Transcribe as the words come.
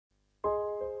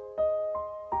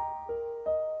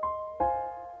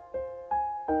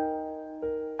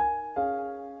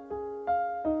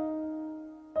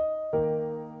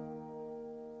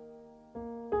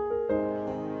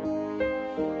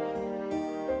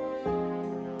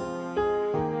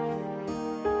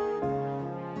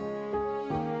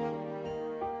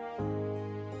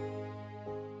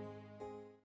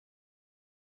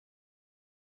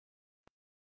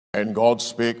And God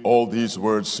spake all these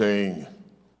words, saying,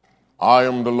 I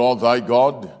am the Lord thy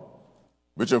God,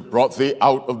 which have brought thee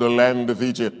out of the land of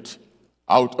Egypt,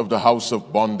 out of the house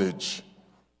of bondage.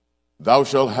 Thou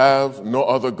shalt have no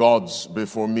other gods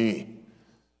before me.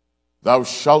 Thou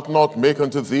shalt not make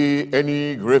unto thee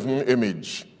any graven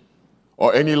image,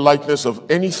 or any likeness of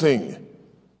anything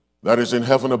that is in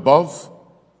heaven above,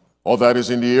 or that is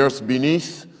in the earth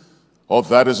beneath, or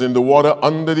that is in the water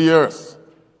under the earth.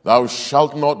 Thou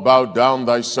shalt not bow down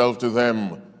thyself to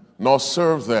them, nor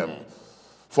serve them.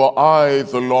 For I,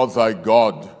 the Lord thy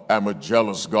God, am a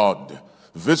jealous God,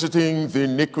 visiting the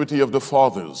iniquity of the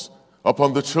fathers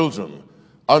upon the children,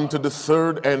 unto the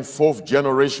third and fourth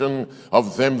generation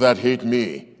of them that hate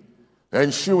me,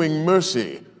 and shewing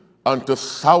mercy unto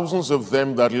thousands of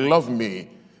them that love me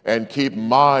and keep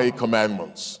my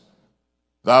commandments.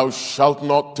 Thou shalt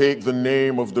not take the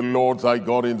name of the Lord thy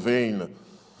God in vain,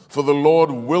 for the Lord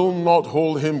will not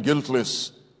hold him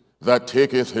guiltless that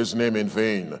taketh his name in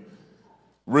vain.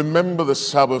 Remember the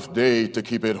Sabbath day to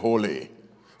keep it holy.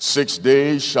 6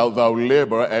 days shalt thou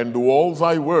labor and do all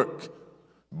thy work,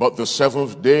 but the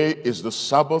seventh day is the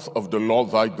Sabbath of the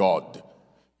Lord thy God.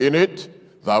 In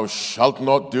it thou shalt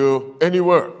not do any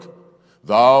work,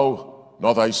 thou,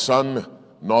 nor thy son,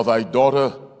 nor thy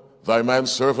daughter, thy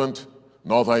manservant,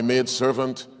 nor thy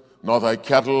maidservant, nor thy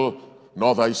cattle,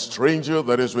 nor thy stranger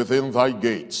that is within thy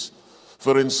gates.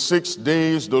 For in 6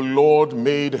 days the Lord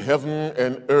made heaven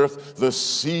and earth, the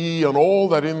sea, and all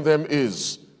that in them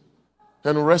is,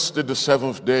 and rested the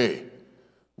seventh day.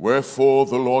 Wherefore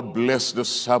the Lord blessed the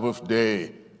Sabbath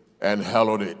day and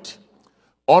hallowed it.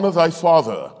 Honor thy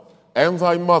father and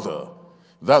thy mother,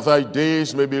 that thy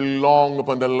days may be long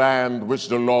upon the land which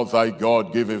the Lord thy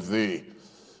God giveth thee.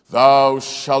 Thou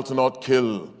shalt not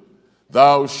kill.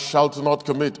 Thou shalt not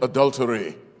commit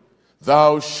adultery.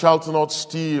 Thou shalt not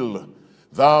steal.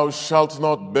 Thou shalt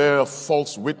not bear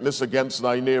false witness against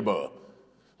thy neighbor.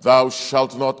 Thou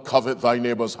shalt not covet thy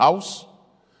neighbor's house.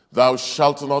 Thou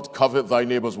shalt not covet thy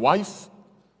neighbor's wife,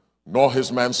 nor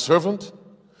his manservant,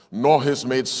 nor his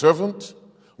maidservant,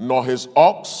 nor his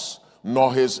ox,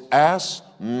 nor his ass,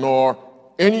 nor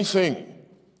anything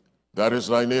that is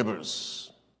thy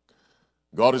neighbor's.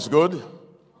 God is good,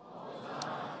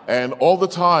 and all the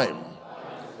time.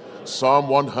 Psalm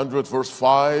 100 verse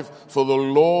 5, for the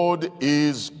Lord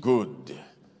is good.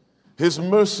 His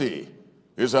mercy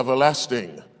is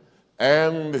everlasting,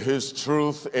 and his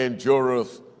truth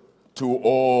endureth to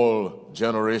all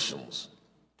generations.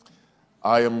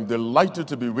 I am delighted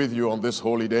to be with you on this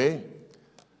holy day.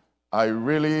 I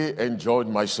really enjoyed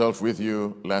myself with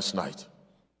you last night.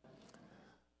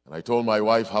 And I told my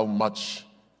wife how much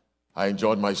I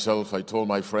enjoyed myself. I told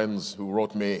my friends who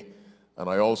wrote me, and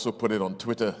I also put it on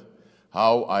Twitter,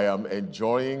 how I am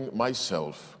enjoying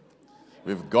myself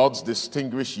with God's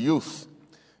distinguished youth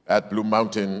at Blue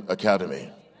Mountain Academy.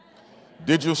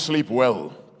 Did you sleep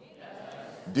well?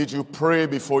 Did you pray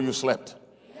before you slept?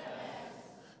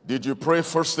 Did you pray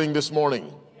first thing this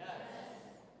morning?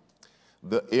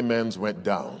 The amens went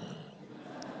down.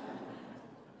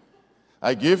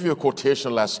 I gave you a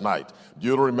quotation last night. Do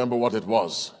you remember what it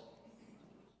was?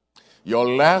 Your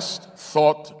last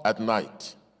thought at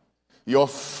night, your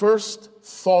first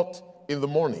thought in the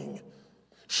morning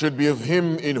should be of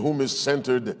him in whom is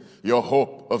centered your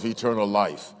hope of eternal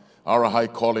life. Our High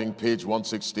Calling, page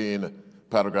 116,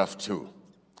 paragraph 2.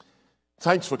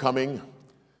 Thanks for coming.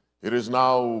 It is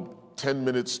now 10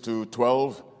 minutes to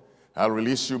 12. I'll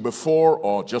release you before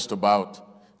or just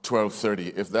about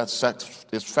 12:30. If that's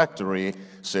satisfactory,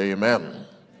 say amen. Amen.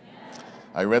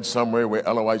 I read somewhere where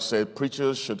LOI said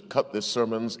preachers should cut their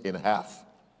sermons in half.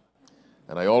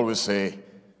 And I always say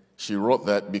she wrote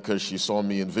that because she saw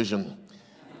me in vision.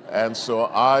 And so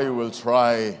I will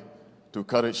try to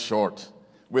cut it short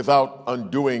without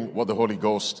undoing what the Holy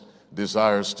Ghost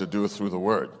desires to do through the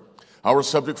Word. Our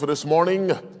subject for this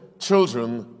morning,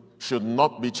 children should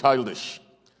not be childish.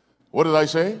 What did I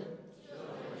say?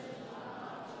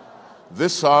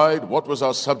 This side, what was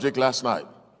our subject last night?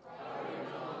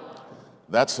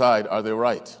 That side, are they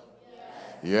right?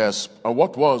 Yes. And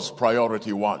what was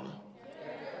priority one?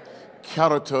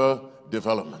 Character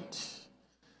development.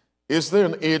 Is there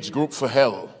an age group for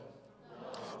hell?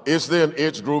 Is there an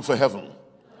age group for heaven?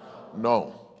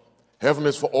 No. Heaven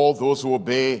is for all those who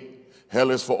obey.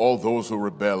 Hell is for all those who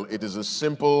rebel. It is as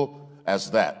simple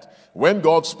as that. When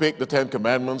God spake the 10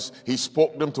 Commandments, he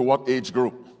spoke them to what age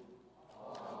group?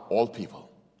 All people.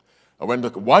 And when the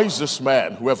wisest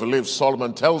man who ever lived,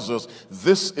 Solomon, tells us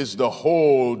this is the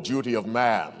whole duty of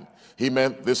man, he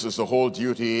meant this is the whole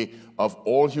duty of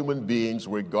all human beings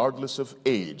regardless of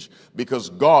age, because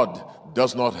God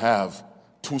does not have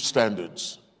two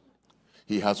standards.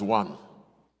 He has one,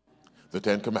 the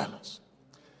Ten Commandments.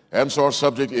 And so our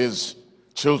subject is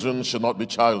children should not be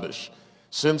childish.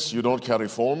 Since you don't carry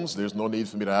phones, there's no need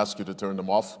for me to ask you to turn them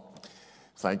off.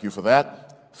 Thank you for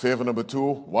that. Favor number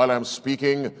two, while I'm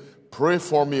speaking, pray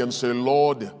for me and say,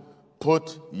 Lord,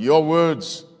 put your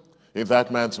words in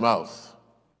that man's mouth.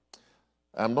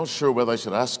 I'm not sure whether I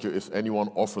should ask you if anyone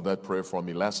offered that prayer for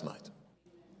me last night.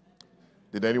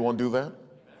 Did anyone do that?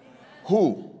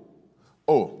 Who?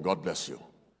 Oh, God bless you.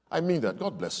 I mean that.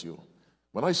 God bless you.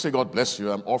 When I say God bless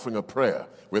you, I'm offering a prayer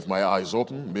with my eyes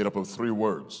open, made up of three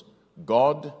words.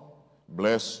 God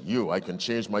bless you. I can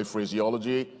change my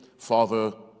phraseology.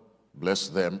 Father, bless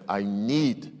them. I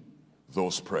need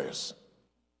those prayers.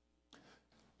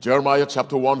 Jeremiah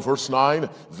chapter 1, verse 9,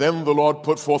 then the Lord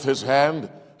put forth his hand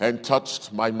and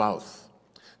touched my mouth.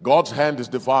 God's hand is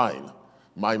divine.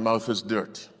 My mouth is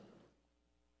dirt.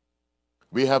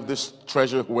 We have this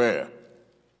treasure where?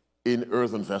 In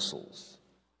earthen vessels.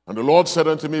 And the Lord said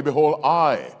unto me, behold,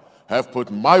 I have put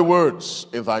my words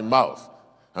in thy mouth.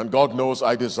 And God knows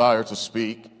I desire to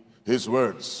speak his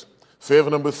words. Favor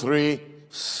number three,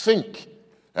 think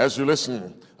as you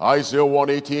listen. Isaiah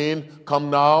 1:18, come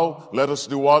now, let us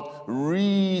do what?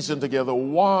 Reason together.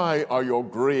 Why are your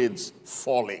grades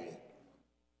falling?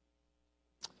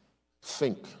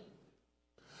 Think.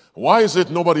 Why is it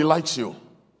nobody likes you?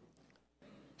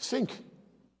 Think.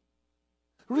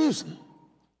 Reason.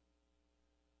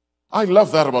 I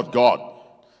love that about God.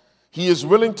 He is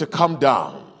willing to come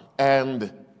down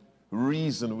and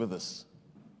reason with us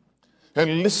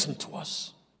and listen to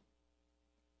us.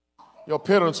 Your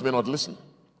parents may not listen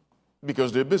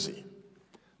because they're busy.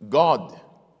 God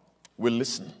will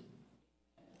listen.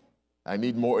 I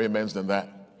need more amens than that.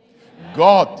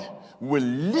 God will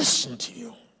listen to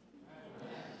you.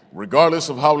 Regardless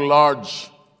of how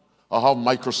large or how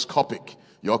microscopic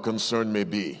your concern may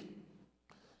be.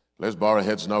 Let's bow our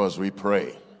heads now as we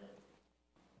pray.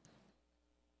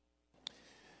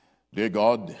 Dear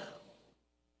God,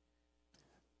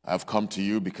 I've come to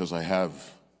you because I have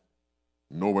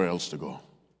nowhere else to go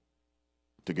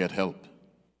to get help.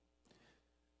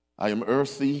 I am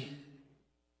earthy,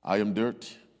 I am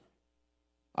dirt,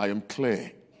 I am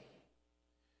clay.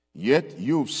 Yet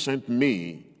you've sent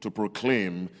me to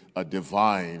proclaim a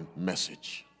divine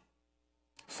message.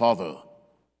 Father,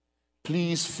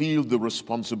 please feel the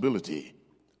responsibility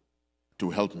to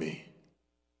help me.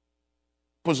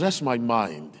 Possess my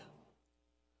mind,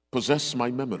 possess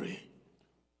my memory,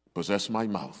 possess my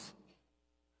mouth,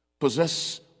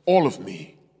 possess all of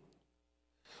me,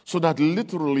 so that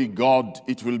literally, God,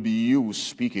 it will be you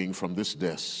speaking from this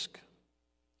desk.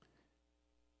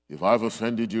 If I've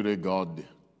offended you, dear God,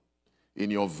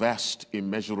 in your vast,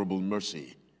 immeasurable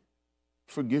mercy,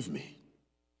 forgive me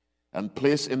and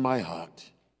place in my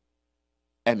heart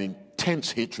an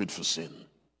intense hatred for sin.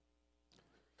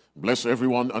 Bless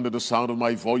everyone under the sound of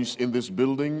my voice in this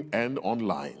building and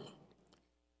online,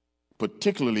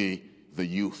 particularly the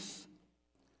youth.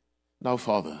 Now,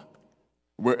 Father,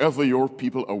 wherever your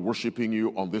people are worshiping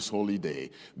you on this holy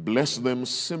day, bless them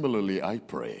similarly, I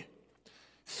pray.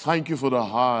 Thank you for the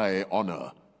high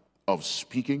honor of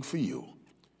speaking for you.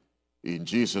 In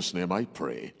Jesus' name I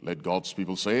pray. Let God's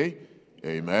people say,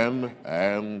 amen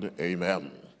and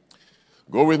amen.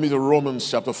 Go with me to Romans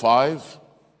chapter 5.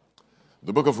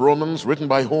 The book of Romans, written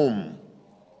by whom?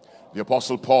 The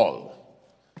Apostle Paul.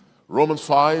 Romans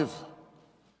 5,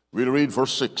 we'll read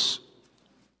verse 6.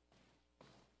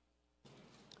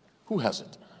 Who has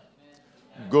it?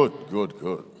 Good, good,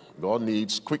 good. God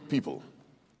needs quick people.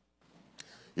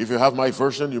 If you have my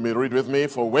version, you may read with me.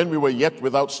 For when we were yet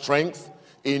without strength,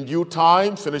 in due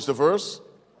time, finish the verse,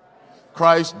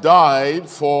 Christ died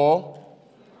for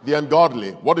the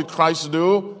ungodly. What did Christ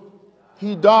do?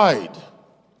 He died.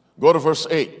 Go to verse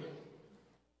 8.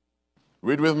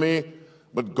 Read with me.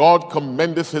 But God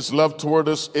commendeth his love toward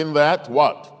us in that,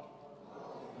 what?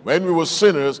 When we were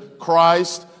sinners,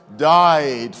 Christ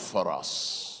died for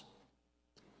us.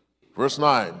 Verse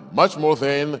 9. Much more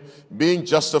then, being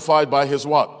justified by his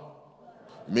what?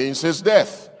 Means his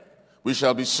death. We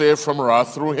shall be saved from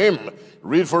wrath through him.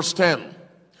 Read verse 10.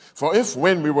 For if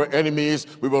when we were enemies,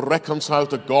 we were reconciled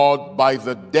to God by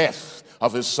the death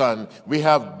of his Son, we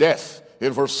have death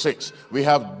in verse 6. We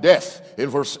have death in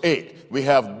verse 8. We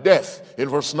have death in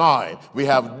verse 9. We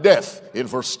have death in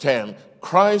verse 10.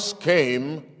 Christ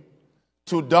came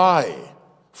to die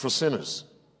for sinners.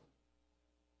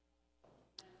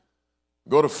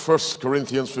 Go to 1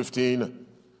 Corinthians 15.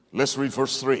 Let's read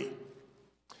verse 3.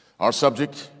 Our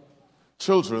subject,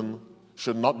 children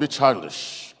should not be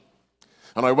childish.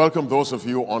 And I welcome those of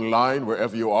you online,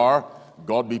 wherever you are.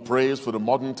 God be praised for the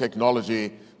modern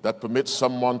technology that permits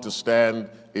someone to stand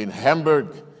in Hamburg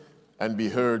and be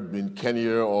heard in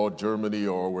Kenya or Germany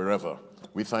or wherever.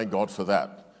 We thank God for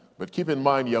that. But keep in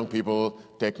mind, young people,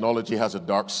 technology has a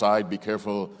dark side. Be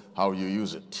careful how you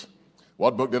use it.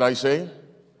 What book did I say?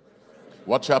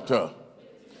 What chapter?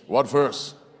 What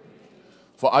verse?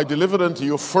 For I delivered unto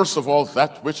you first of all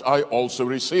that which I also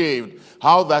received,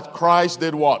 how that Christ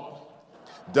did what?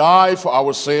 Die for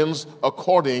our sins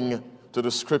according to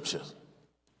the Scriptures.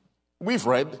 We've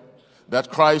read that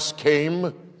Christ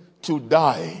came to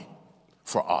die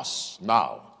for us.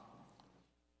 Now,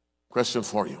 question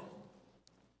for you.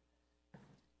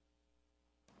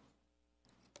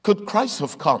 Could Christ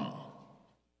have come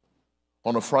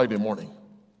on a Friday morning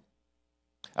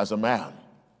as a man,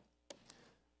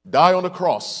 die on a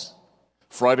cross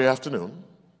Friday afternoon,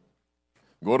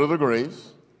 go to the grave,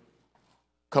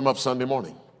 come up Sunday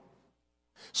morning,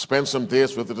 spend some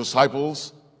days with the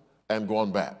disciples, and go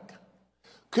on back?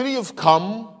 Could he have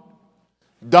come,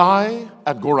 die,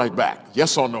 and go right back?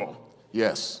 Yes or no?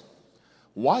 Yes.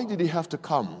 Why did he have to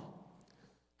come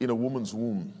in a woman's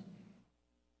womb?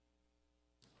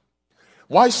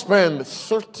 Why spend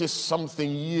 30-something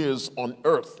years on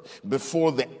earth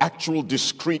before the actual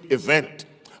discrete event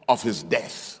of his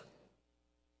death?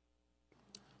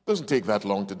 Doesn't take that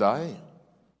long to die.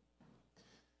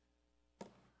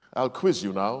 I'll quiz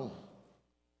you now.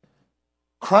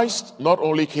 Christ not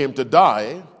only came to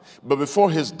die, but before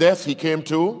his death, he came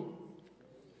to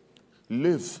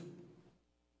live.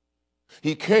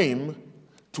 He came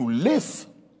to live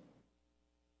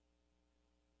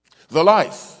the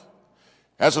life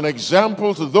as an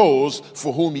example to those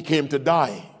for whom he came to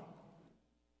die.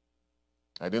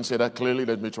 I didn't say that clearly.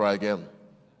 Let me try again.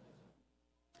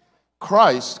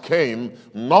 Christ came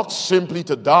not simply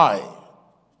to die.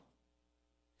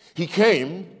 He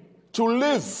came to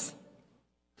live,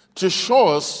 to show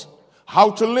us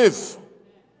how to live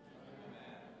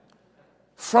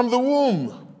from the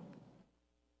womb.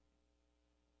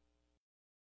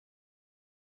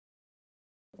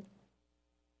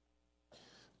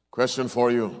 Question for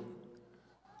you.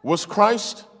 Was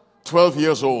Christ 12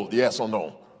 years old? Yes or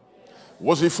no?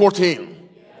 Was he 14?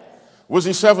 Yes. Was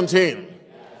he 17? Yes.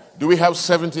 Do we have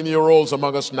 17-year-olds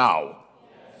among us now?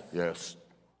 Yes.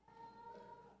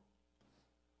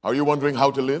 Are you wondering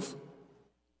how to live?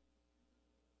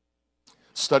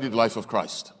 Study the life of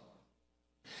Christ.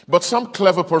 But some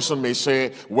clever person may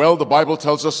say, well, the Bible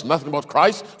tells us nothing about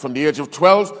Christ from the age of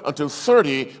 12 until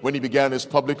 30 when he began his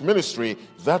public ministry.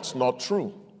 That's not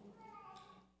true.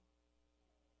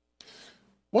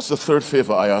 What's the third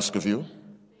favor I ask of you?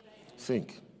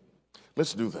 Think.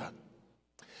 Let's do that.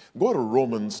 Go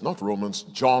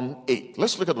to John 8.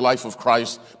 Let's look at the life of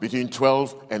Christ between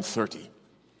 12 and 30.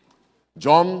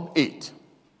 John 8.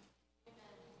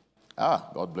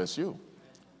 God bless you.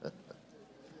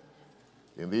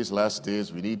 In these last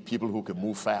days, we need people who can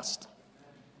move fast.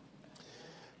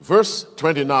 Verse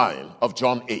 29 of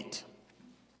John 8.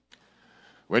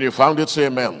 When you found it, say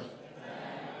amen. Amen.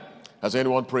 Has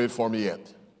anyone prayed for me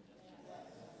yet?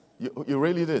 You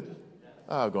really did?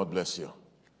 God bless you.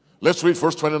 Let's read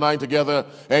verse 29 together.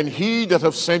 And he that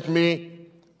hath sent me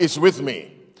is with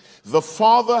me. The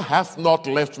Father hath not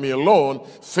left me alone.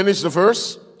 Finish the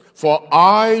verse. For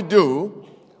I do,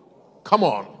 come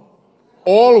on,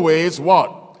 always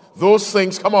what? Those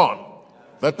things, come on,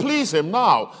 that please him.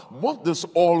 Now, what does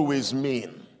always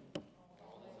mean?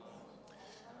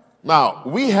 Now,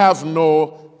 we have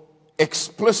no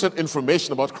explicit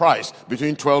information about Christ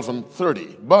between 12 and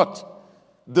 30, but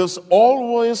does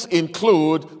always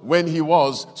include when he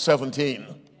was 17,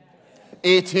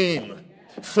 18,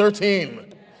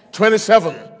 13,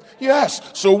 27. Yes,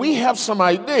 so we have some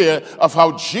idea of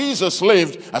how Jesus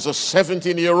lived as a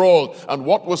 17-year-old. And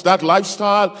what was that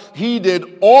lifestyle? He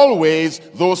did always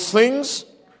those things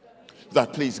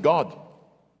that pleased God.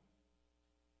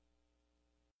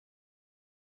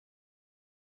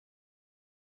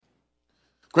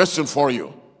 Question for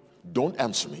you. Don't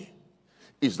answer me.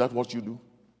 Is that what you do?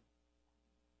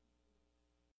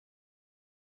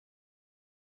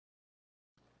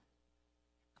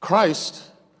 Christ,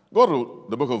 go to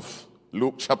the book of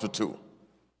Luke chapter 2.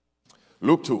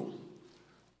 Luke 2.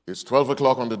 It's 12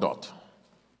 o'clock on the dot.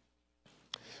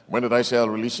 When did I say I'll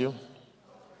release you?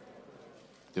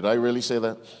 Did I really say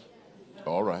that?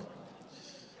 All right.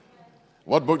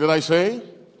 What book did I say?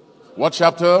 What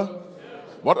chapter?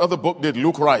 What other book did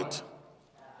Luke write?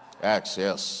 Acts,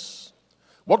 yes.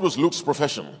 What was Luke's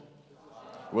profession?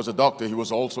 He was a doctor. He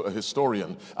was also a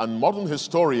historian. And modern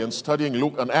historians studying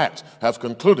Luke and Acts have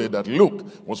concluded that Luke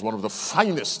was one of the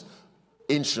finest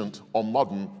ancient or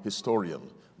modern historian.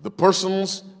 The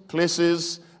persons,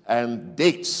 places, and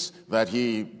dates that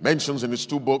he mentions in his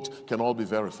 2 books can all be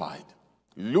verified.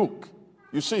 Luke,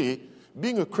 you see,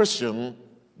 being a Christian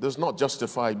does not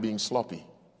justify being sloppy.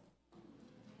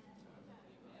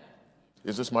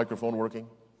 Is this microphone working?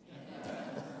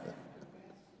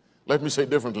 Let me say it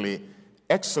differently.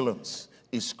 Excellence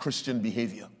is Christian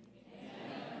behavior.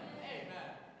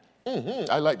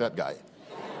 I like that guy.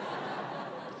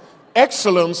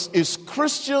 Excellence is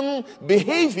Christian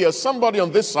behavior. Somebody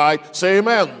on this side say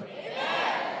amen.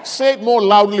 Amen. Say it more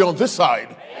loudly on this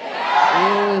side.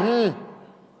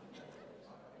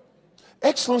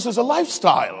 Excellence is a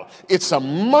lifestyle. It's a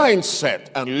mindset.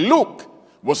 And Luke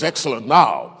was excellent.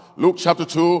 Now, Luke chapter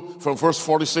 2 from verse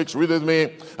 46, read it with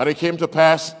me. And it came to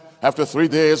pass, after 3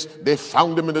 days, they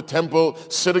found him in the temple,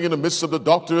 sitting in the midst of the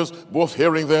doctors, both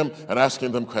hearing them and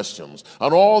asking them questions.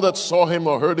 And all that saw him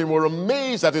or heard him were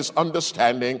amazed at his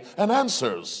understanding and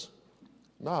answers.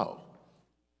 Now,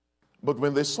 but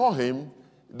when they saw him,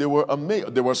 they were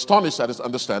amazed. They were astonished at his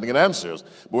understanding and answers.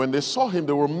 But when they saw him,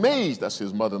 they were amazed at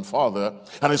his mother and father.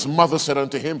 And his mother said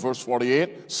unto him, verse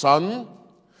 48, Son,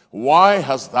 why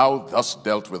hast thou thus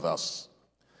dealt with us?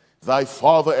 Thy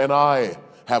father and I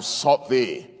have sought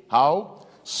thee. How?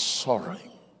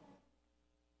 Sorrowing.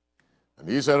 And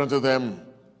he said unto them,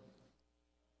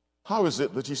 How is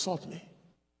it that ye sought me?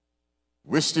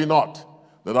 Wist ye not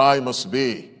that I must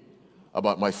be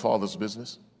about my father's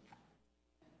business?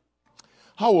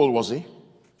 How old was he?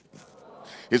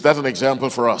 Is that an example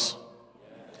for us?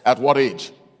 At what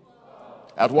age?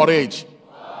 At what age?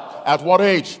 At what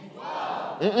age?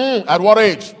 At what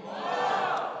age?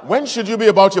 When should you be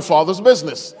about your father's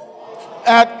business?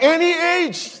 At any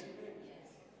age.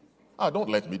 Don't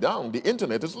let me down. The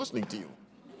internet is listening to you.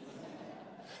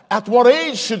 At what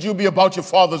age should you be about your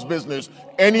father's business?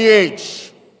 Any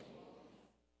age.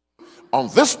 On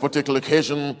this particular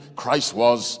occasion, Christ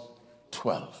was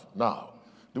 12. Now,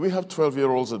 do we have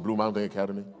 12-year-olds at Blue Mountain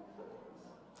Academy?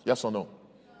 Yes or no?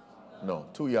 No,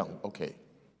 too young. Okay.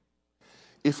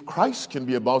 If Christ can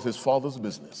be about his father's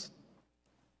business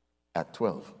at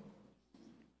 12,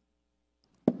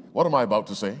 what am I about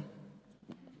to say?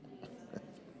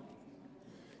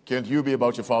 Can't you be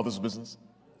about your father's business?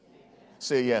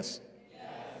 Say yes.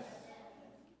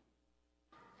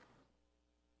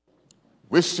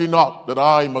 Wist ye not that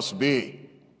I must be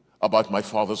about my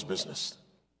father's business?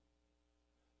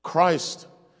 Christ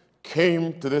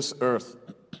came to this earth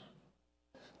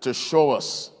to show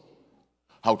us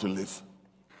how to live.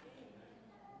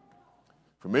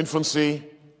 From infancy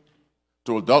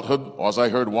to adulthood, or as I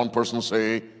heard one person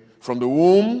say, from the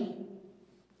womb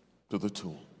to the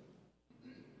tomb.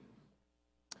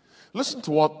 Listen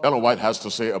to what Ellen White has to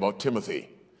say about Timothy.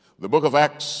 The book of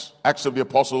Acts, Acts of the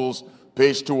Apostles,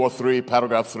 page 2 or 3,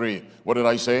 paragraph 3. What did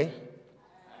I say?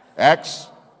 Acts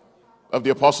of the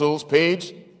Apostles,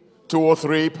 page 2 or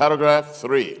 3, paragraph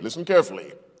 3. Listen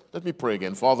carefully. Let me pray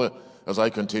again. Father, as I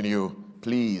continue,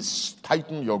 please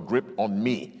tighten your grip on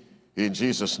me. In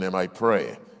Jesus' name I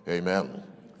pray. Amen.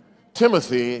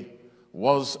 Timothy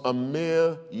was a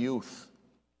mere youth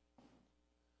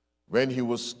when he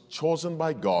was chosen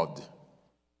by God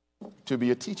to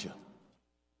be a teacher.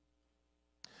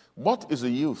 What is a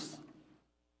youth?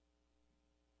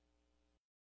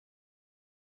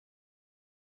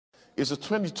 Is a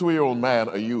 22-year-old man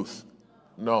a youth?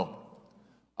 No.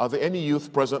 Are there any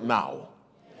youth present now?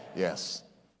 Yes.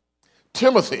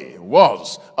 Timothy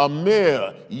was a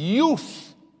mere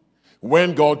youth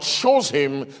when God chose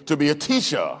him to be a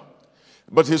teacher.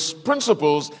 But his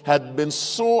principles had been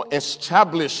so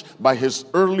established by his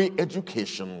early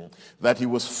education that he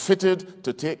was fitted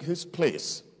to take his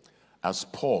place as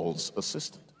Paul's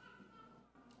assistant.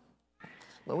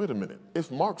 Now, wait a minute. If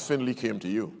Mark Finley came to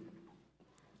you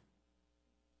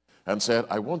and said,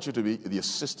 I want you to be the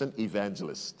assistant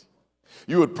evangelist,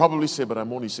 you would probably say, but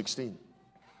I'm only 16.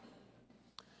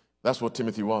 That's what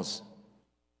Timothy was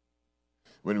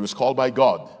when he was called by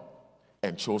God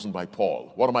and chosen by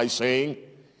Paul. What am I saying?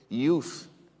 Youth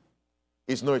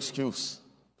is no excuse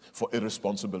for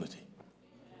irresponsibility.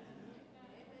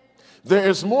 There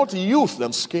is more to youth than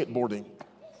skateboarding.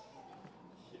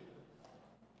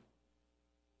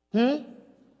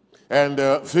 And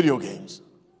video games.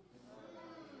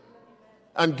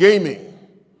 And gaming.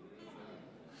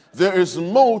 There is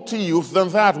more to youth than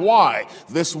that. Why?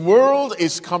 This world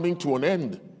is coming to an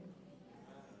end.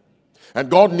 And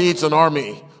God needs an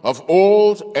army of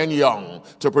old and young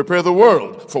to prepare the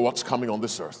world for what's coming on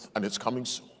this earth. And it's coming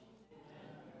soon.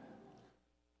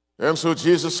 And so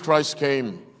Jesus Christ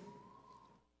came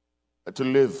to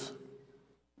live,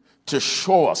 to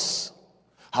show us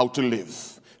how to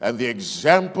live. And the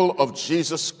example of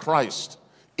Jesus Christ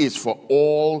is for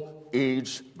all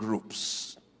age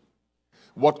groups.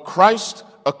 What Christ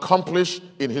accomplished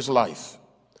in his life,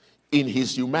 in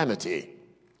his humanity,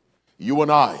 you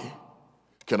and I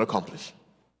can accomplish.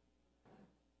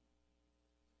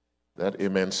 That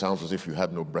amen sounds as if you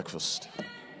had no breakfast.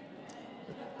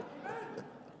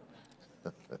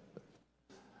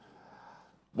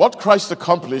 What Christ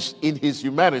accomplished in his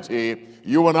humanity,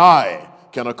 you and I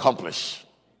can accomplish.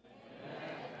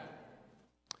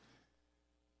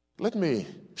 Let me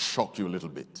shock you a little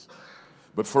bit.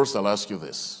 But first I'll ask you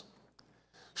this.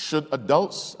 Should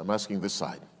adults, I'm asking this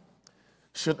side,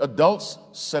 should adults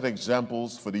set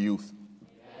examples for the youth?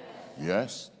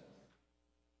 Yes.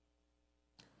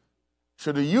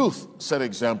 Should the youth set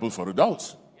examples for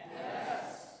adults?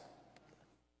 Yes.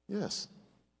 Yes.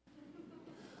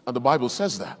 And the Bible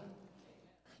says that.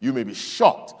 You may be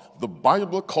shocked. The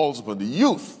Bible calls upon the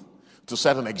youth to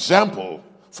set an example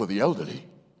for the elderly.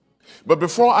 But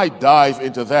before I dive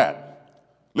into that,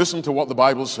 listen to what the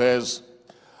Bible says.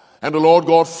 And the Lord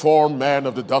God formed man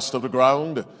of the dust of the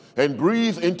ground and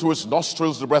breathed into his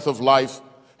nostrils the breath of life,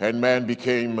 and man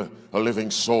became a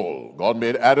living soul. God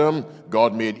made Adam,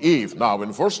 God made Eve. Now,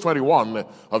 in verse 21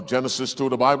 of Genesis 2,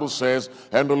 the Bible says,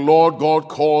 and the Lord God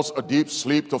caused a deep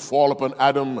sleep to fall upon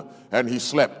Adam, and he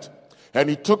slept. And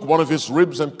he took one of his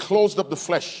ribs and closed up the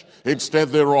flesh instead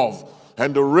thereof.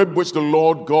 And the rib which the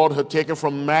Lord God had taken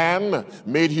from man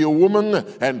made he a woman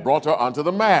and brought her unto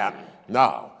the man.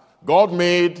 Now, God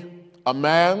made a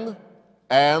man,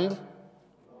 and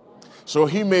so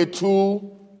he made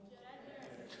two,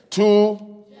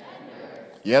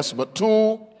 yes, but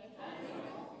two.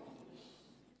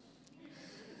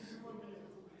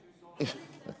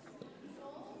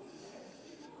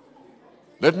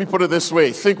 Let me put it this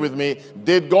way. Think with me.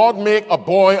 Did God make a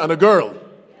boy and a girl?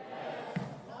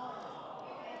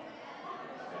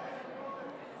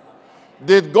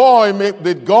 Did God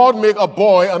make a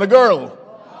boy and a girl?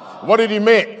 What did he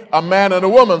make? A man and a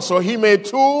woman. So he made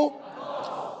two.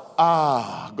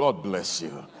 Ah, God bless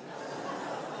you.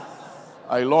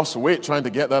 I lost weight trying to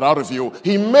get that out of you.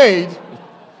 He made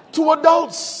two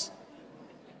adults.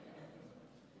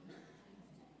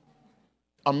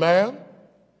 A man.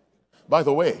 By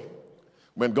the way,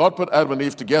 when God put Adam and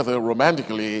Eve together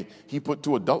romantically, he put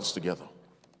two adults together.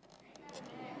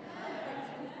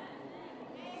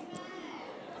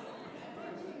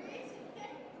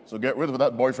 So get rid of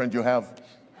that boyfriend you have.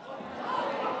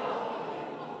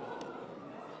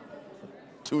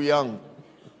 Too young.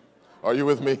 Are you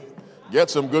with me? Get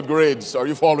some good grades. Are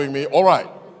you following me? All right.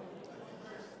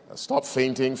 Stop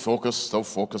fainting. Focus. So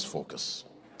focus.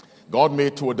 God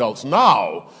made two adults.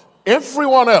 Now,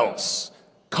 everyone else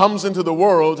comes into the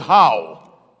world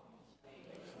how?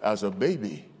 As a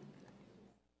baby.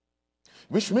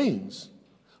 Which means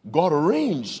God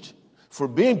arranged for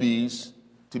babies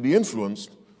to be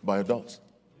influenced by adults.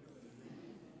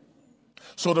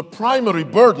 So the primary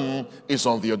burden is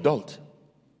on the adult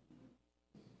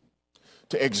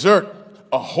to exert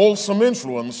a wholesome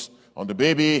influence on the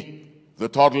baby, the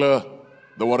toddler,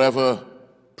 the whatever,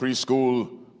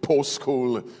 preschool,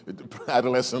 post-school,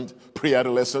 adolescent,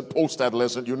 pre-adolescent,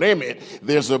 post-adolescent, you name it.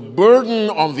 There's a burden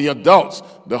on the adults,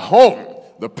 the home,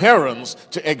 the parents,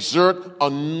 to exert a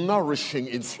nourishing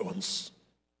influence.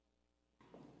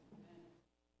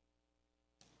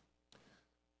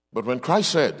 But when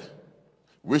Christ said,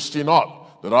 "Wist ye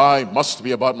not that I must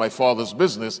be about my Father's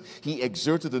business," he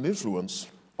exerted an influence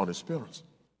on his parents.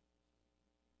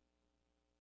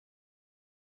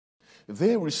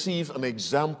 They received an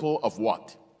example of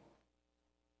what?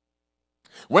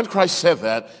 When Christ said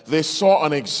that, they saw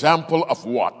an example of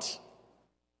what?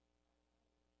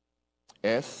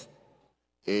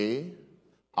 F-A-I,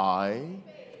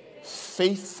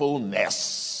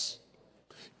 faithfulness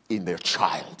in their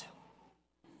child.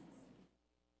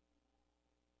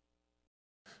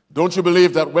 Don't you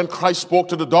believe that when Christ spoke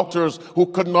to the doctors who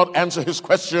could not answer his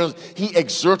questions, he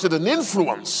exerted an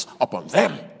influence upon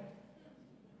them?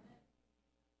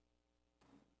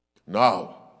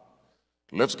 Now,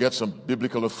 let's get some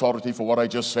biblical authority for what I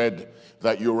just said,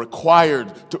 that you're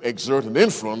required to exert an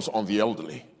influence on the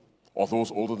elderly or those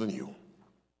older than you.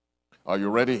 Are you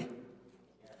ready?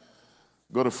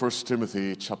 Go to 1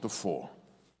 Timothy chapter 4.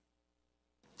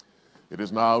 It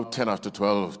is now 10 after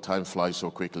 12. Time flies so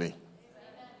quickly.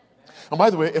 And by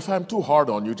the way, if I'm too hard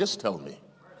on you, just tell me.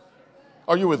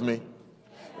 Are you with me?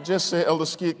 Just say, Elder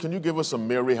Skeete, can you give us a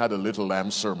Mary Had a Little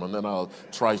Lamb sermon, and I'll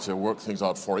try to work things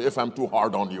out for you if I'm too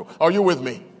hard on you. Are you with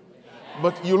me?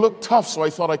 But you look tough, so I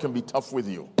thought I can be tough with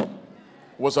you.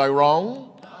 Was I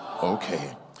wrong?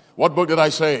 Okay. What book did I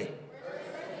say?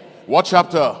 What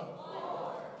chapter?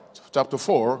 Chapter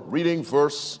 4, reading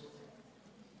verse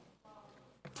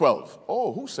 12.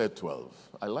 Oh, who said 12?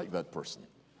 I like that person.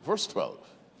 Verse 12.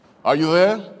 Are you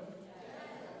there?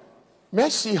 May I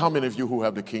see how many of you who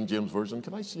have the King James Version?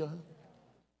 Can I see your hand?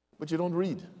 But you don't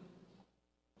read.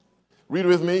 Read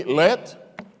with me.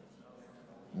 Let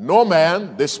no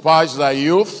man despise thy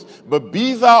youth, but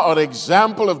be thou an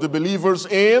example of the believers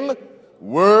in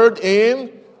word,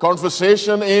 in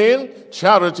conversation, in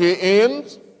charity, in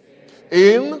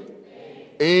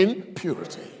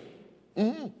purity.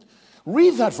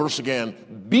 Read that verse again.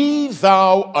 Be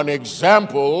thou an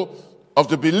example of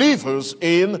the believers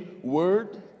in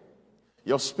word.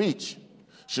 Your speech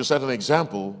should set an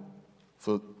example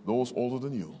for those older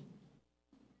than you.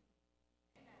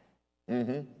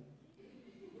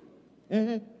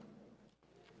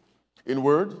 In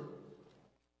word,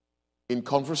 in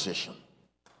conversation.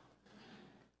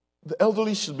 The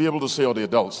elderly should be able to say, or the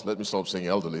adults, let me stop saying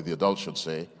elderly, the adults should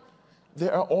say, they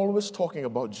are always talking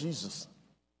about Jesus.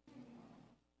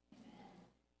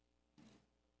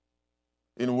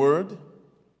 In word,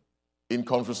 in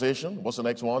conversation, what's the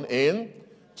next one? In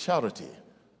charity.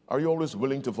 Are you always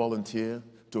willing to volunteer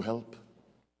to help?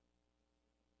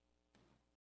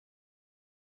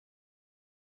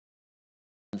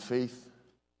 In faith,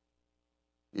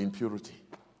 in purity.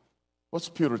 What's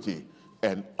purity?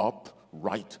 An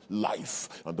upright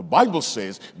life. And the Bible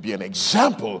says, be an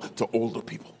example to older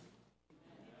people.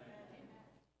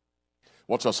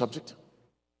 What's our subject?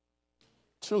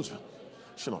 Children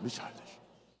should not be childish.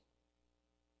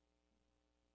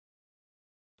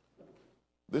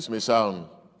 This may sound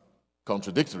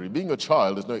contradictory. Being a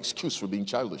child is no excuse for being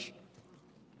childish.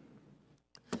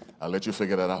 I'll let you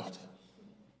figure that out.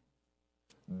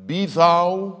 Be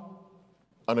thou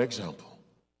an example.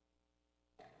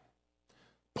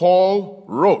 Paul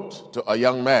wrote to a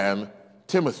young man,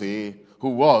 Timothy, who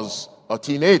was a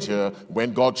teenager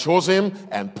when God chose him,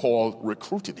 and Paul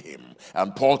recruited him.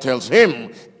 And Paul tells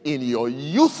him, in your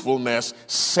youthfulness,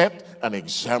 set an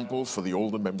example for the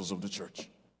older members of the church.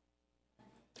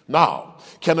 Now,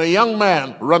 can a young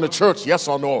man run a church? Yes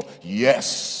or no?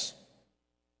 Yes.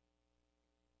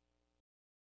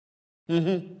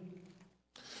 And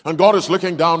God is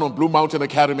looking down on Blue Mountain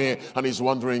Academy, and he's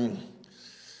wondering,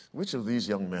 which of these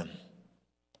young men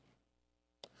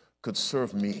could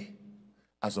serve me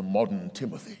as a modern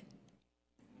Timothy?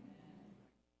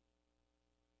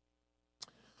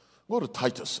 Go to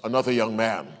Titus, another young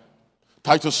man.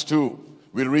 Titus 2,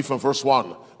 we'll read from verse 1.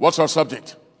 What's our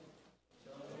subject?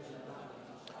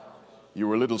 You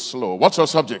were a little slow. What's our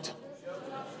subject?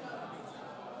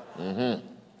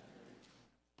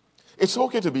 It's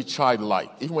okay to be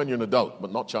childlike, even when you're an adult, but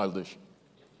not childish.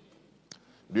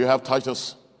 Do you have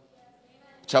Titus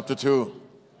chapter 2?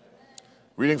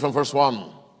 Reading from verse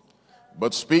 1.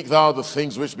 But speak thou the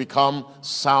things which become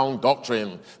sound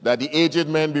doctrine, that the aged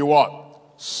men be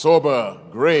what? Sober,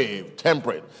 grave,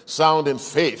 temperate, sound in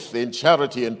faith, in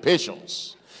charity, and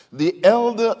patience. The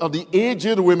elder of the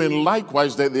aged women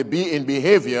likewise, that they be in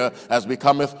behavior as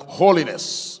becometh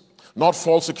holiness, not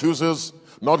false accusers,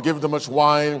 not given to much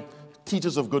wine,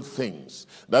 teachers of good things,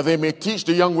 that they may teach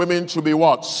the young women to be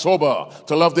what? Sober,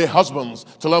 to love their husbands,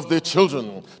 to love their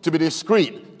children, to be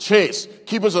discreet, chaste,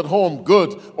 keepers at home,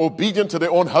 good, obedient to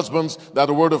their own husbands, that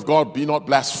the word of God be not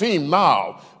blasphemed.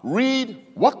 Now, read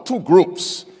what two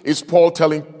groups is Paul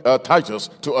telling Titus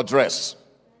to address.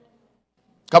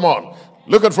 Come on.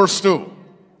 Look at verse 2.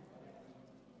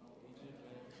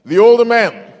 The older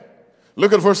men.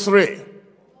 Look at verse 3.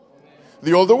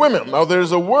 The older women. Now there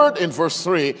is a word in verse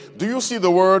 3. Do you see the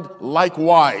word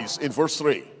likewise in verse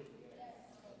 3?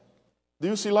 Do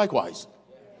you see likewise?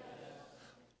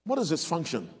 What is its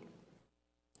function?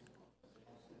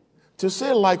 To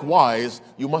say likewise,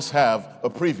 you must have a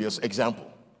previous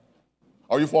example.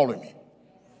 Are you following me?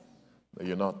 No,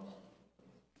 you're not.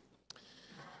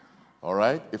 All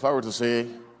right, if I were to say,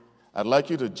 I'd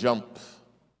like you to jump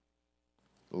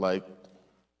like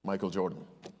Michael Jordan.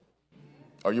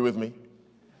 Are you with me?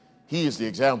 He is the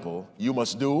example. You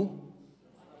must do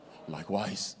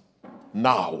likewise.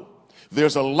 Now,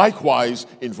 there's a likewise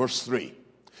in verse 3.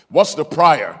 What's the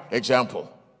prior example?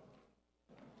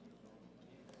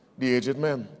 The aged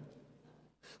men.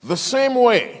 The same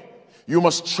way, you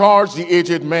must charge the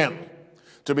aged men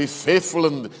to be faithful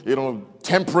and,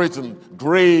 temperate and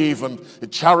grave and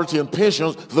charity and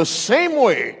patience. The same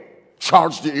way,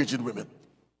 charge the aged women.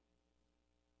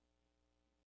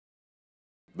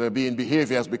 There be in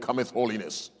behavior as becometh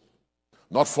holiness.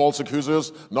 Not false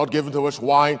accusers, not given to much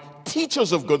wine,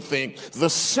 teachers of good things. The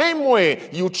same way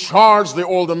you charge the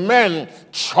older men,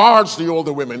 charge the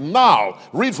older women. Now,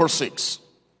 read verse 6.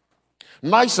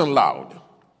 Nice and loud.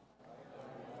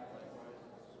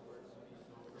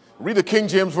 Read the King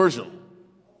James Version.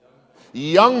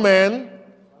 Young men,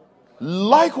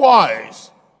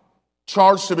 likewise,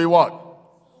 charged to be what?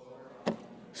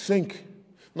 Think.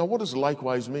 Now, what does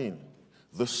likewise mean?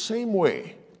 The same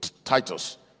way,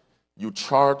 Titus, you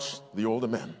charge the older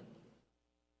men.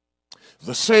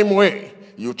 The same way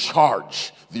you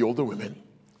charge the older women.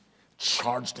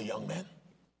 Charge the young men.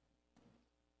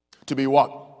 To be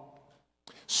what?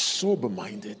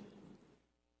 Sober-minded.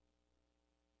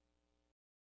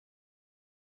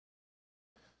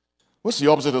 What's the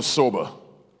opposite of sober?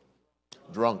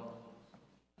 Drunk.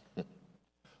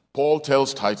 Paul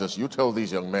tells Titus, you tell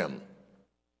these young men,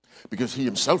 because he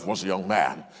himself was a young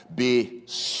man, be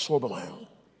sober-minded.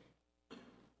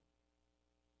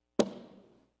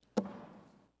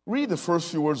 Read the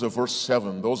first few words of verse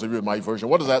 7, those of you in my version.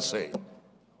 What does that say?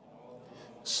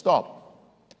 Stop.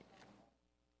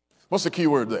 What's the key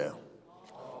word there?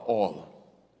 All.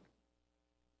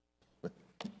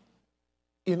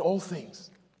 In all things.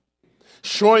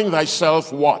 Showing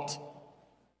thyself what?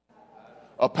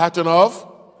 A pattern of?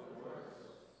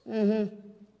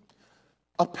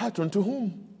 A pattern to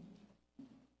whom?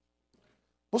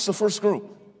 What's the first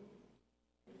group?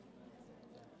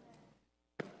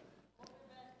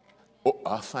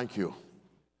 Oh, thank you.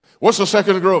 What's the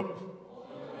second group?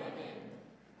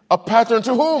 A pattern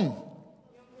to whom?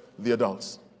 The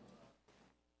adults.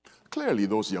 Clearly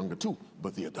those younger too,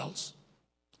 but the adults.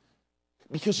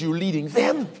 Because you're leading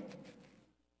them.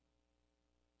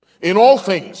 In all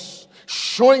things,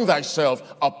 showing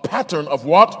thyself a pattern of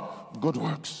what? Good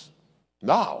works.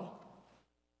 Now,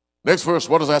 next verse,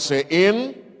 what does that say?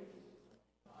 In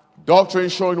doctrine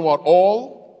showing what?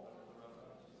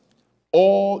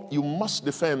 All, you must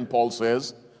defend, Paul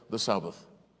says, the Sabbath.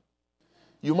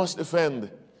 You must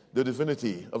defend the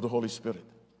divinity of the Holy Spirit.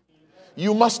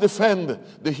 You must defend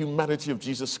the humanity of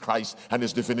Jesus Christ and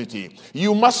his divinity.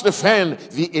 You must defend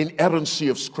the inerrancy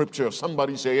of Scripture.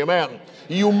 Somebody say amen.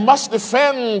 You must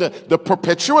defend the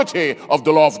perpetuity of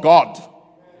the law of God.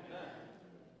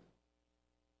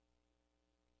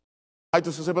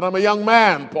 Titus said, but I'm a young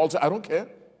man. Paul said, I don't care.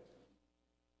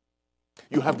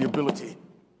 You have the ability.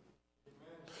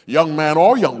 Young man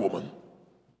or young woman.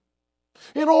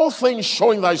 In all things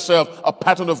showing thyself a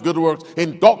pattern of good works.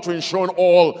 In doctrine showing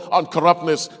all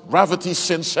uncorruptness, gravity,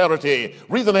 sincerity.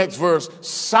 Read the next verse.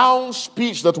 Sound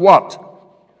speech that what?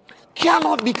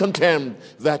 Cannot be condemned,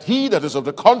 that he that is of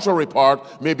the contrary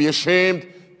part may be ashamed,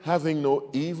 having no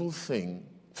evil thing.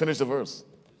 Finish the verse.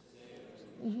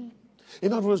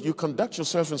 In other words, you conduct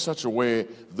yourself in such a way,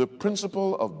 the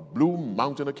principal of Blue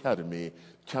Mountain Academy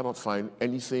cannot find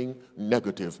anything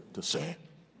negative to say.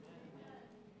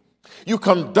 You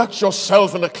conduct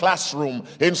yourself in a classroom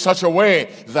in such a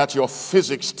way that your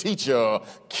physics teacher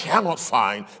cannot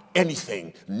find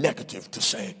anything negative to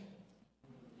say.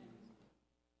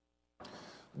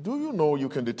 Do you know you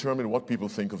can determine what people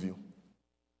think of you?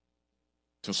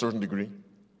 To a certain degree.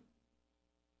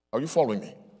 Are you following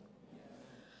me?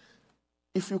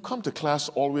 If you come to class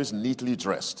always neatly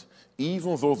dressed,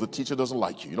 even though the teacher doesn't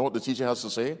like you, you know what the teacher has to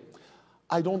say?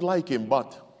 I don't like him,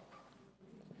 but...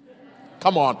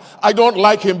 Come on. I don't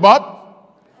like him,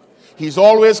 but he's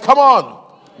always, come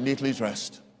on, neatly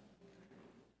dressed.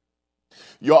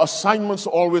 Your assignments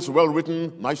are always well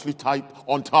written, nicely typed,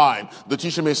 on time. The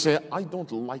teacher may say, I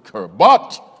don't like her,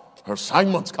 but her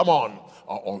assignments, come on,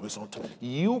 are always on time.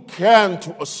 You can,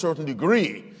 to a certain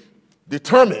degree,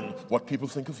 determine what people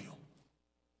think of you.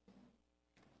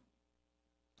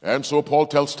 And so Paul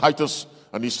tells Titus,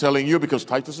 and he's telling you because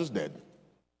Titus is dead,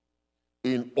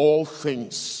 in all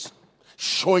things,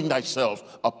 showing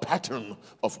thyself a pattern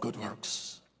of good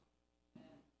works.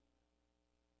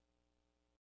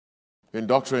 In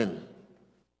doctrine,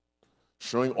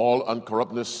 showing all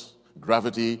uncorruptness,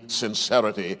 gravity,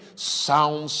 sincerity,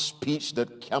 sound speech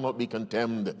that cannot be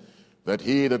condemned, that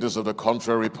he that is of the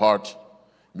contrary part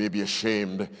may be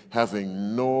ashamed,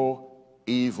 having no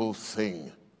evil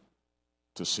thing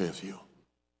to say of you.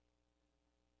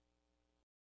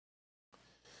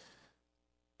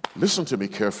 Listen to me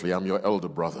carefully. I'm your elder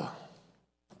brother.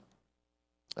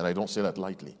 And I don't say that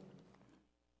lightly.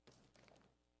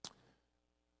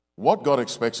 What God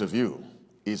expects of you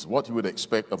is what you would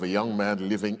expect of a young man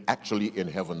living actually in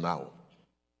heaven now.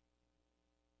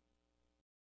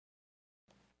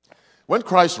 When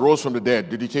Christ rose from the dead,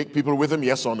 did he take people with him?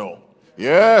 Yes or no?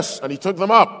 Yes, and he took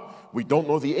them up. We don't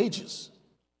know the ages.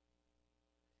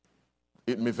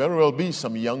 It may very well be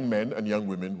some young men and young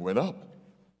women went up.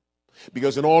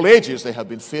 Because in all ages, there have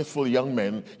been faithful young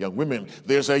men, young women.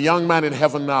 There's a young man in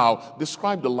heaven now.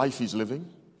 Describe the life he's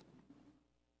living.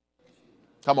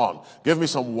 Come on, give me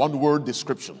some one-word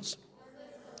descriptions.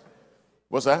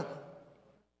 What's that?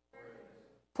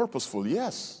 Purposeful,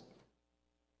 yes.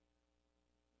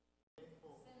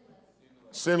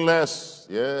 Sinless,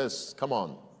 yes. Come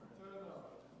on.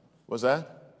 What's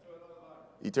that?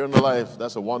 Eternal life.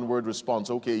 That's a one-word response.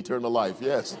 Okay, eternal life,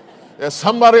 yes. Yes,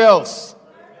 somebody else.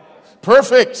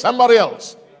 Perfect, somebody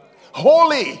else.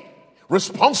 Holy,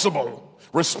 responsible,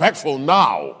 respectful.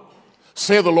 Now,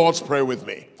 say the Lord's Prayer with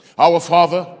me. Our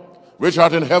Father, which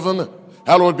art in heaven,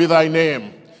 hallowed be thy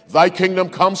name. Thy kingdom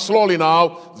come slowly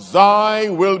now. Thy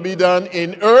will be done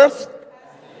in earth.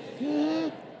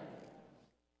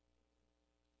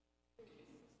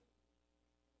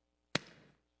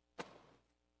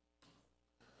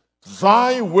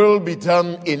 Thy will be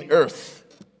done in earth,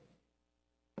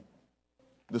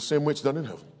 the same way it's done in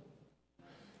heaven.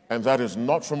 And that is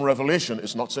not from revelation,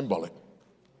 it's not symbolic.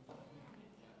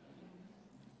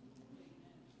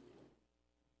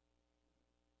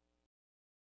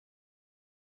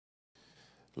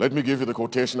 Let me give you the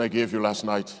quotation I gave you last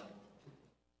night.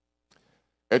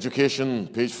 Education,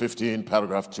 page 15,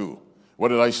 paragraph 2. What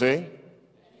did I say?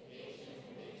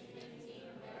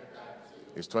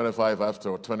 It's 25 after,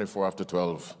 or 24 after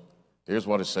 12. Here's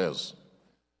what it says.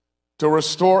 To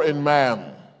restore in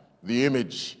man the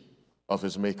image of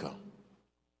his maker.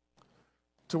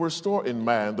 To restore in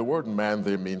man, the word man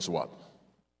there means what?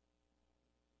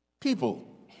 People.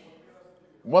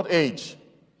 What age?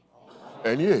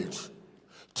 Any age.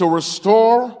 To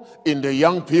restore in the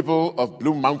young people of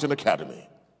Blue Mountain Academy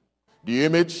the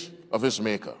image of his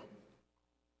maker.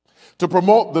 To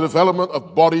promote the development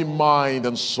of body, mind,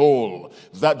 and soul,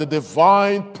 that the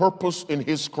divine purpose in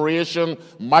his creation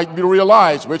might be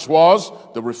realized, which was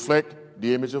to reflect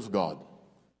the image of God.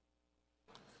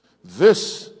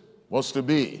 This was to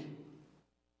be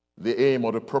the aim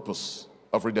or the purpose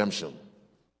of redemption.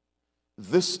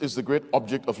 This is the great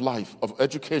object of life, of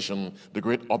education, the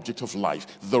great object of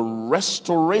life. The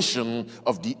restoration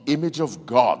of the image of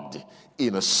God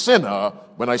in a sinner.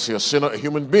 When I say a sinner, a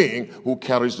human being who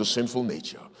carries the sinful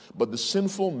nature. But the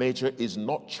sinful nature is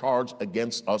not charged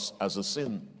against us as a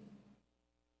sin.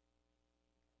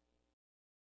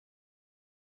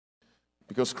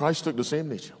 Because Christ took the same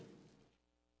nature.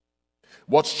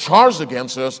 What's charged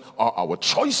against us are our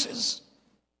choices.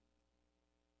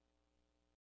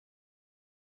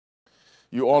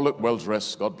 You all look well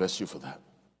dressed. God bless you for that.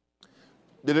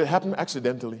 Did it happen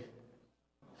accidentally?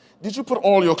 Did you put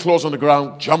all your clothes on the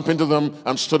ground, jump into them,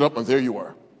 and stood up, and there you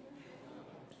were?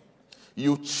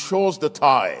 You chose the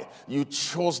tie. You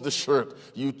chose the shirt.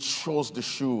 You chose the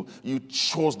shoe. You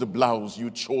chose the blouse. You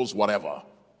chose whatever.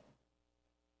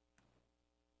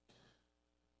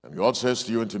 And God says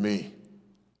to you and to me,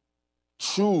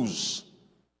 choose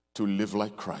to live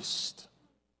like Christ.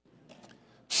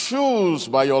 Choose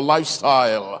by your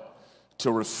lifestyle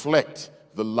to reflect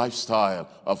the lifestyle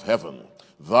of heaven.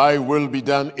 Thy will be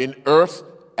done in earth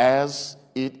as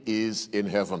it is in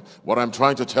heaven. What I'm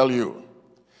trying to tell you,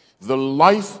 the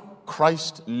life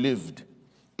Christ lived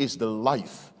is the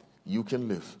life you can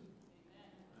live.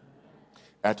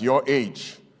 At your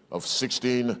age of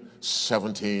 16,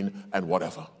 17, and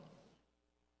whatever.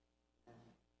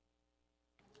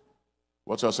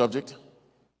 What's our subject?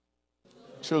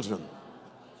 Children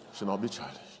should not be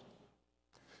childish.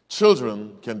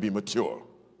 Children can be mature.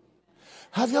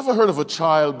 Have you ever heard of a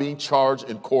child being charged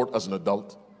in court as an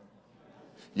adult?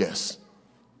 Yes.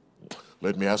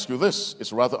 Let me ask you this.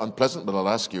 It's rather unpleasant, but I'll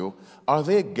ask you. Are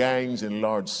there gangs in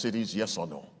large cities, yes or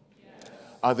no? Yes.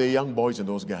 Are there young boys in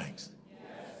those gangs? Yes.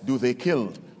 Do they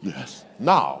kill? Yes.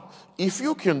 Now, if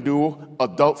you can do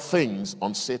adult things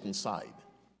on Satan's side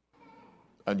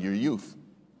and your youth,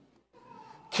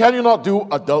 can you not do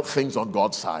adult things on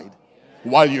God's side?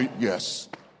 While you, yes.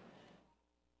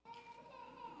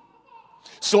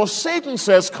 So Satan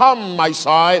says, come my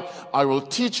side, I will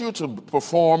teach you to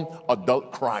perform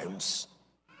adult crimes.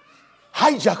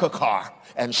 Hijack a car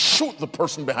and shoot the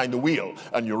person behind the wheel,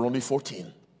 and you're only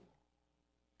 14.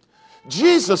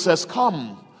 Jesus says,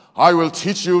 come, I will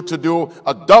teach you to do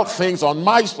adult things on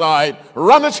my side.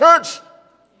 Run a church.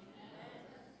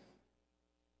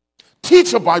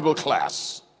 Teach a Bible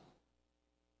class.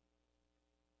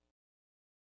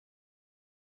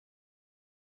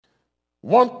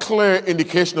 One clear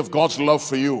indication of God's love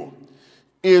for you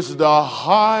is the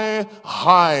high,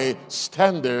 high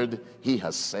standard he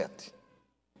has set.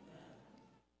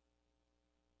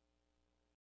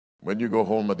 When you go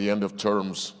home at the end of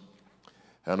terms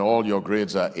and all your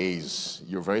grades are A's,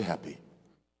 you're very happy.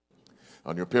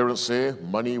 And your parents say,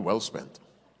 money well spent.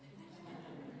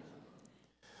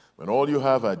 When all you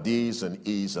have are D's and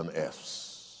E's and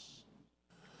F's,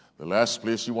 the last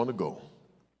place you want to go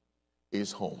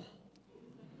is home.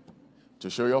 To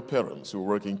show your parents who are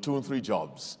working 2 and 3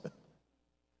 jobs,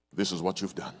 this is what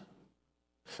you've done.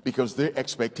 Because their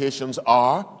expectations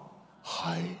are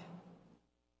high.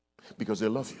 Because they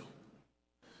love you.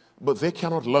 But they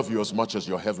cannot love you as much as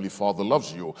your Heavenly Father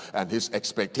loves you. And His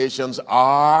expectations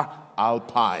are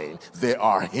alpine. They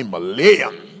are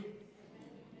Himalayan.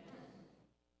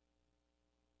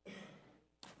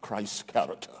 Christ's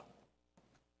character.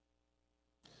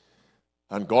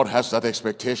 And God has that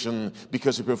expectation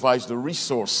because He provides the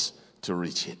resource to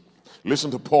reach it. Listen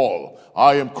to Paul.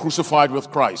 I am crucified with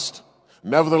Christ.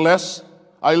 Nevertheless,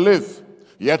 I live.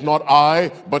 Yet not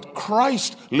I, but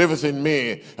Christ liveth in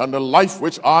me. And the life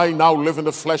which I now live in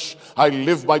the flesh, I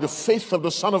live by the faith of the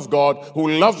Son of God who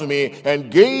loved me and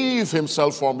gave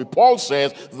Himself for me. Paul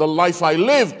says, the life I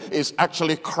live is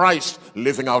actually Christ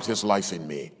living out His life in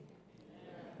me.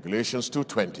 Galatians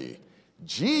 2:20.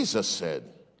 Jesus said,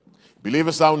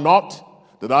 believest thou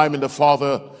not that I am in the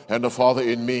Father and the Father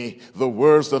in me? The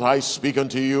words that I speak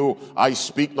unto you, I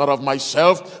speak not of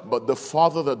myself, but the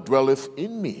Father that dwelleth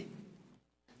in me.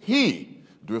 He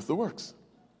doeth the works.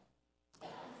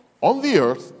 On the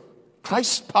earth,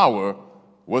 Christ's power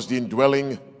was the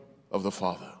indwelling of the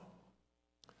Father.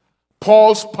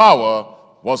 Paul's power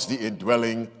was the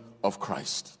indwelling of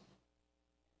Christ.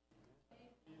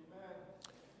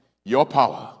 Your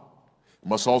power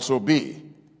must also be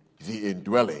the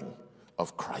indwelling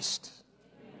of Christ.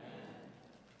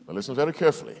 Now listen very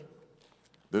carefully.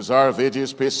 Desire of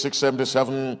Ages, page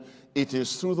 677. It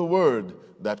is through the word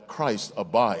that Christ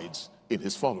abides in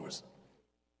His followers.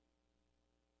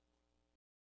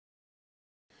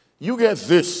 You get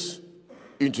this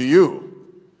into you,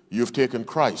 you've taken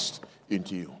Christ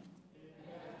into you.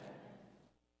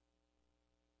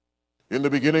 In the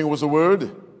beginning was the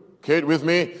Word, Kate with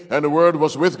me, and the Word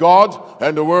was with God,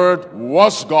 and the Word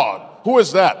was God. Who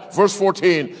is that? Verse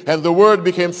 14, and the Word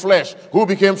became flesh. Who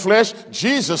became flesh?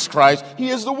 Jesus Christ. He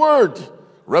is the Word.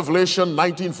 Revelation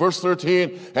 19 verse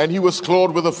 13, and He was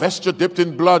clothed with a vesture dipped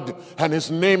in blood, and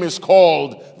His name is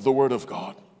called the Word of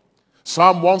God.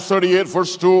 Psalm 138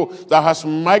 verse 2, thou hast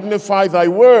magnified thy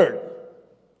word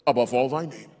above all thy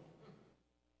name.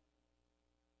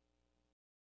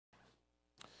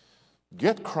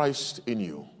 Get Christ in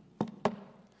you.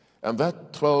 And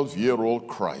that 12-year-old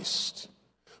Christ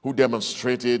who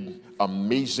demonstrated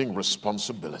amazing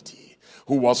responsibility,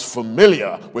 who was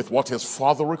familiar with what His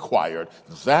Father required,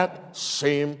 that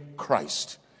same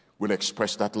Christ will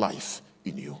express that life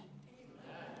in you.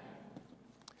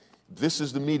 This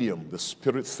is the medium, the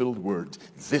Spirit-filled Word,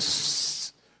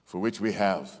 this for which we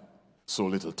have so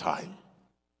little time.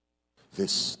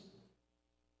 This.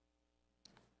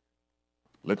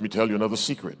 Let me tell you another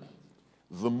secret.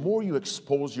 The more you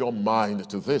expose your mind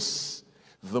to this,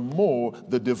 the more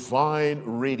the divine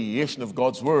radiation of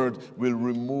God's Word will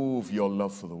remove your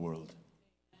love for the world.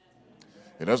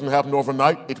 It doesn't happen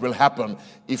overnight. It will happen.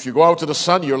 If you go out to the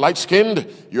sun, you're light-skinned,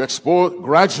 you expose,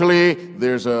 gradually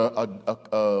there's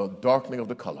a darkening of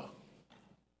the color.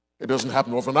 It doesn't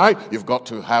happen overnight. You've got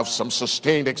to have some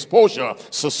sustained exposure.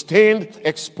 Sustained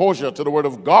exposure to the Word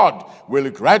of God will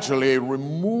gradually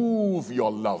remove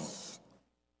your love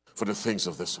for the things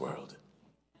of this world.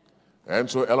 And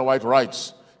so Ellen White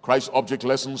writes, Christ Object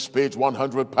Lessons, page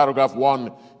 100, paragraph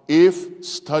 1, if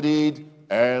studied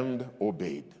and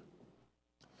obeyed.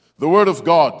 The Word of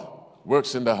God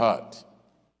works in the heart.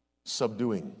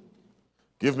 Subduing.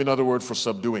 Give me another word for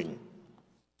subduing.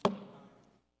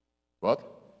 What?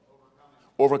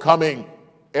 Overcoming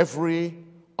every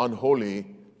unholy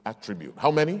attribute.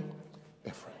 How many?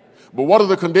 Every. But what are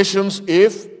the conditions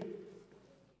if?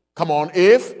 Come on,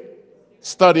 if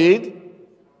studied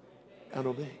and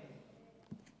obeyed.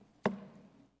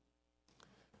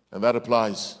 And that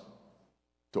applies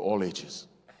to all ages.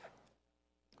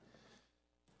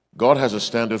 God has a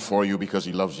standard for you because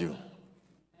He loves you.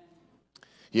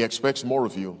 He expects more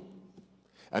of you,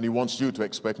 and He wants you to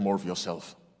expect more of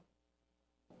yourself.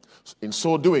 In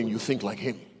so doing, you think like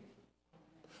Him.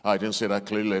 I didn't say that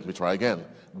clearly. Let me try again.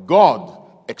 God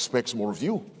expects more of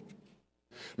you.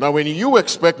 Now, when you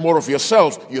expect more of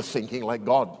yourself, you're thinking like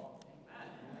God.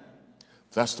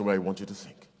 That's the way I want you to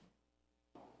think.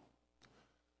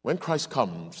 When Christ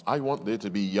comes, I want there to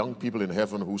be young people in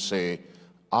heaven who say,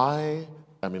 I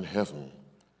am in heaven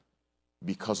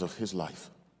because of His life.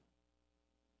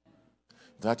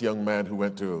 That young man who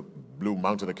went to Blue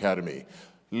Mountain Academy,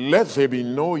 let there be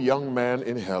no young man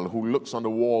in hell who looks on the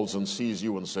walls and sees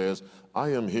you and says,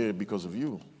 I am here because of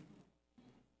you.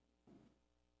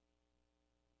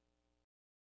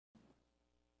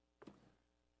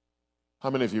 How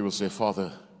many of you will say,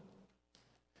 Father,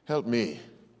 Help me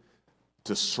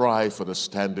to strive for the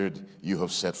standard you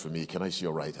have set for me. Can I see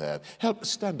your right hand?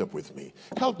 Stand up with me.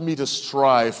 Help me to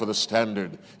strive for the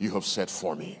standard you have set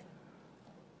for me.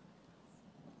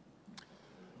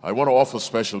 I want to offer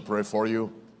special prayer for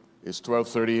you. It's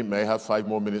 12:30. May I have 5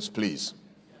 more minutes, please?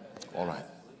 All right.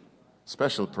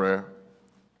 Special prayer.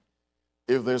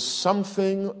 If there's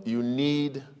something you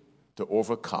need to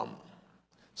overcome,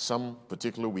 some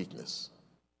particular weakness,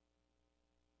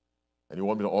 and you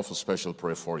want me to offer special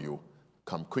prayer for you,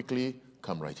 come quickly,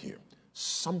 come right here.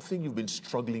 Something you've been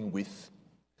struggling with,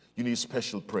 you need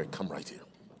special prayer, come right here.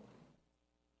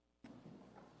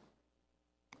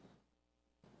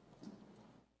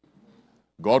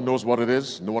 God knows what it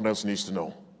is, no one else needs to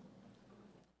know.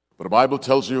 But the Bible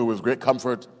tells you with great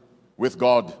comfort, with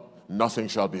God, nothing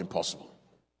shall be impossible.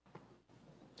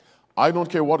 I don't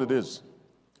care what it is.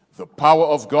 The power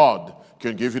of God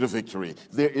can give you the victory.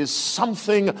 There is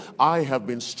something I have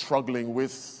been struggling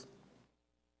with.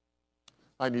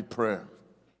 I need prayer.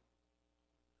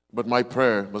 But my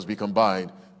prayer must be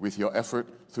combined with your effort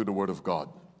through the Word of God.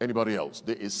 Anybody else?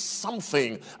 There is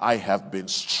something I have been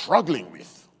struggling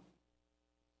with.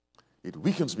 It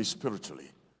weakens me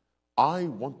spiritually. I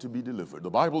want to be delivered. The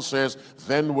Bible says,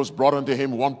 then was brought unto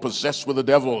him one possessed with the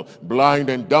devil, blind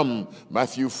and dumb,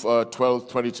 Matthew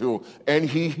 12:22. And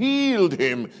he healed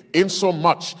him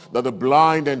insomuch that the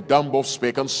blind and dumb both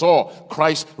spake and saw.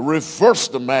 Christ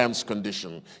reversed the man's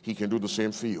condition. He can do the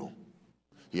same for you.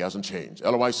 He hasn't changed.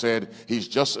 Otherwise said, he's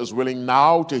just as willing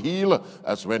now to heal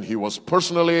as when he was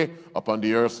personally upon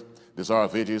the earth. Desire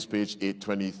of Ages, page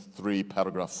 823,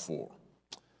 paragraph 4.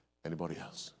 Anybody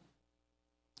else?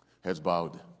 Heads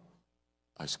bowed,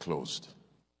 eyes closed.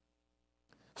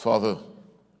 Father,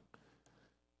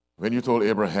 when you told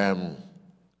Abraham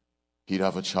he'd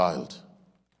have a child,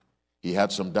 he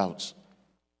had some doubts.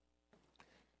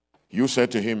 You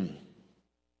said to him,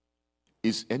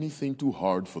 is anything too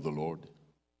hard for the Lord?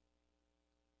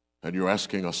 And you're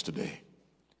asking us today,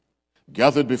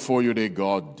 gathered before you, dear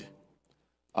God,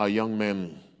 are young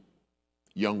men,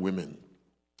 young women,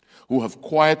 who have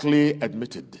quietly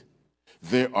admitted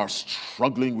they are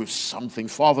struggling with something.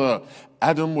 Father,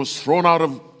 Adam was thrown out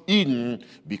of Eden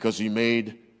because he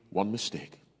made one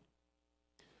mistake.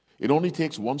 It only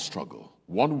takes one struggle,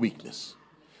 one weakness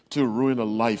to ruin a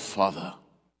life, Father.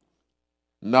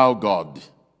 Now, God,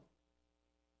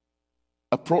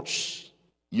 approach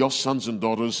your sons and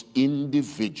daughters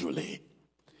individually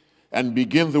and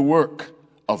begin the work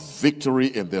of victory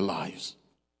in their lives.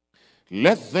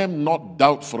 Let them not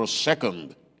doubt for a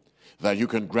second that you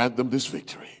can grant them this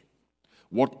victory.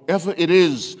 Whatever it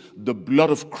is, the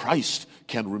blood of Christ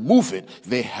can remove it.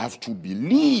 They have to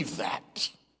believe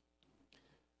that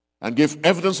and give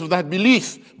evidence of that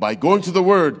belief by going to the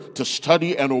Word to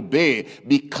study and obey,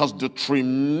 because the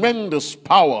tremendous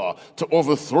power to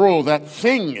overthrow that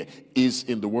thing is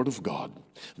in the Word of God.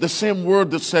 The same Word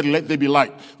that said, let there be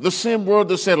light. The same Word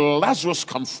that said, Lazarus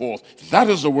come forth. That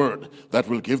is the Word that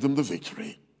will give them the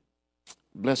victory.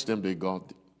 Bless them, dear God.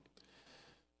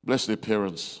 Bless their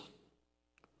parents.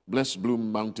 Bless Blue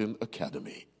Mountain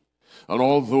Academy and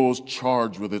all those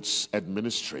charged with its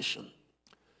administration.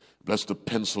 Bless the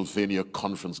Pennsylvania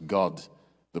Conference, God,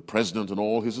 the president and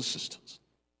all his assistants.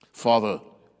 Father,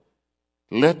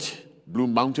 let Blue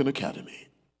Mountain Academy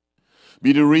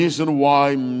be the reason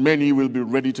why many will be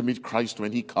ready to meet Christ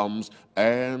when he comes,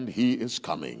 and he is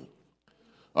coming.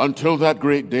 Until that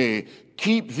great day,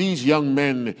 keep these young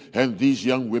men and these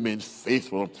young women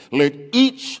faithful. Let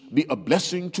each be a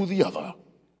blessing to the other.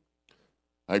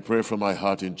 I pray from my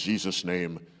heart in Jesus'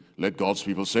 name. Let God's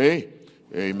people say,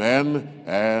 amen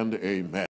and amen.